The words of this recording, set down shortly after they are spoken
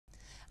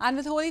And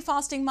with holy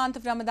fasting month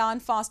of Ramadan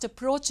fast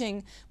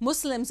approaching,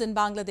 Muslims in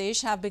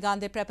Bangladesh have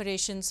begun their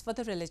preparations for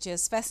the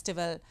religious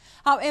festival.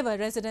 However,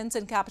 residents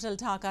in capital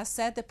Dhaka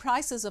said the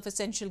prices of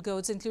essential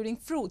goods, including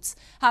fruits,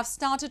 have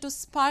started to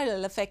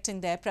spiral, affecting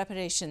their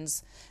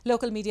preparations.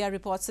 Local media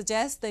reports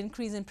suggest the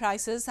increase in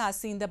prices has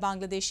seen the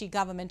Bangladeshi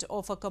government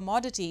offer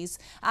commodities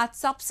at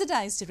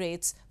subsidized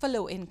rates for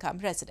low-income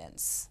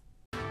residents.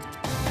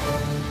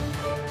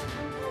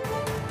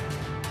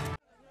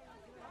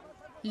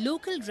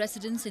 Local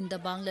residents in the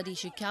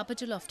Bangladeshi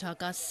capital of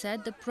Dhaka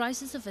said the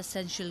prices of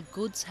essential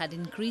goods had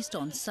increased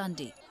on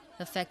Sunday,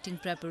 affecting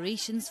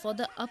preparations for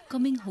the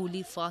upcoming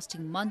holy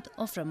fasting month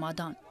of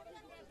Ramadan.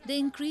 The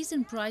increase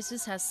in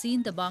prices has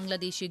seen the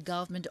Bangladeshi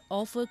government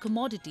offer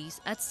commodities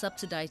at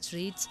subsidized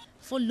rates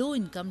for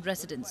low-income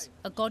residents,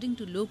 according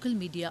to local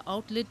media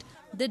outlet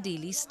The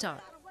Daily Star,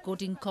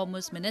 quoting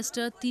Commerce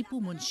Minister Tipu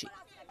Munshi.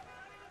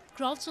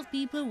 Crowds of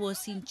people were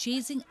seen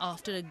chasing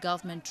after a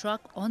government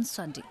truck on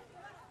Sunday.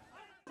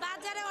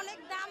 বাজারে অনেক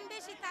দাম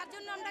বেশি তার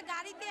জন্য আমরা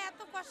গাড়িতে এত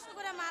কষ্ট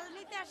করে মাল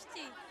নিতে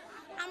আসছি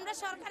আমরা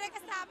সরকারের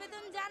কাছে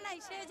আবেদন জানাই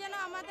সে যেন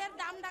আমাদের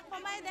দামটা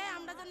কমায় দেয়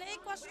আমরা যেন এই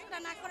কষ্টটা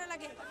না করে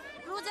লাগে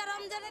রোজা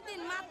রমজানের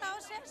দিন মাথাও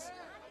শেষ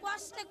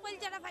কষ্টে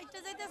কলজাটা ফাইটে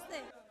যাইতেছে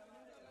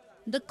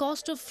The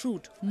cost of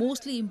fruit,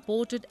 mostly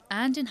imported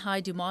and in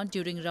high demand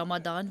during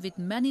Ramadan with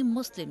many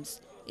Muslims,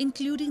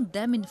 including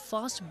them in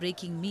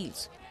fast-breaking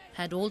meals,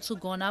 had also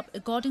gone up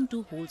according to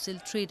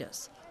wholesale traders.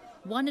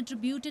 One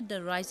attributed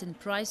the rise in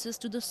prices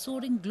to the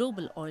soaring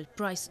global oil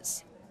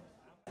prices.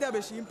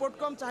 বেশি import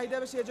কম চাহিদা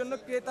বেশি এজন্য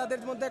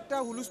ক্রেতাদের মধ্যে একটা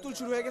হুলস্থুল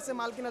শুরু হয়ে গেছে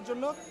মাল কেনার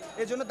জন্য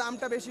এজন্য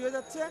দামটা বেশি হয়ে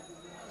যাচ্ছে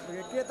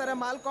ক্রেতারা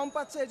মাল কম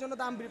পাচ্ছে এজন্য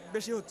দাম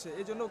বেশি হচ্ছে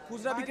এজন্য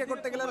খুচরা বিক্রি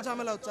করতে গেলে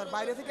ঝামেলা হচ্ছে আর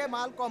বাইরে থেকে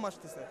মাল কম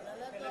আসতেছে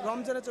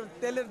রমজানে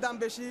তেলের দাম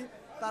বেশি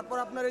তারপর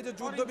আপনার এই যে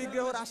যুদ্ধ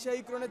বিগ্রহ রাশিয়া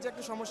ইউক্রেনের যে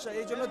একটা সমস্যা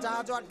এইজন্য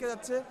জাহাজও আটকে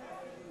যাচ্ছে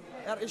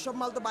আর এইসব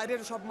মাল তো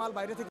বাইরের সব মাল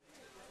বাইরে থেকে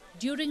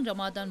During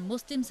Ramadan,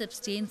 Muslims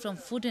abstain from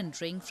food and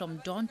drink from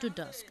dawn to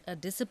dusk, a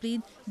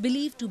discipline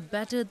believed to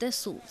better their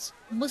souls.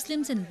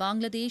 Muslims in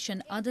Bangladesh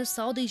and other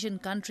South Asian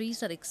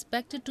countries are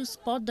expected to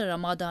spot the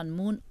Ramadan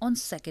moon on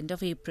 2nd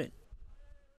of April.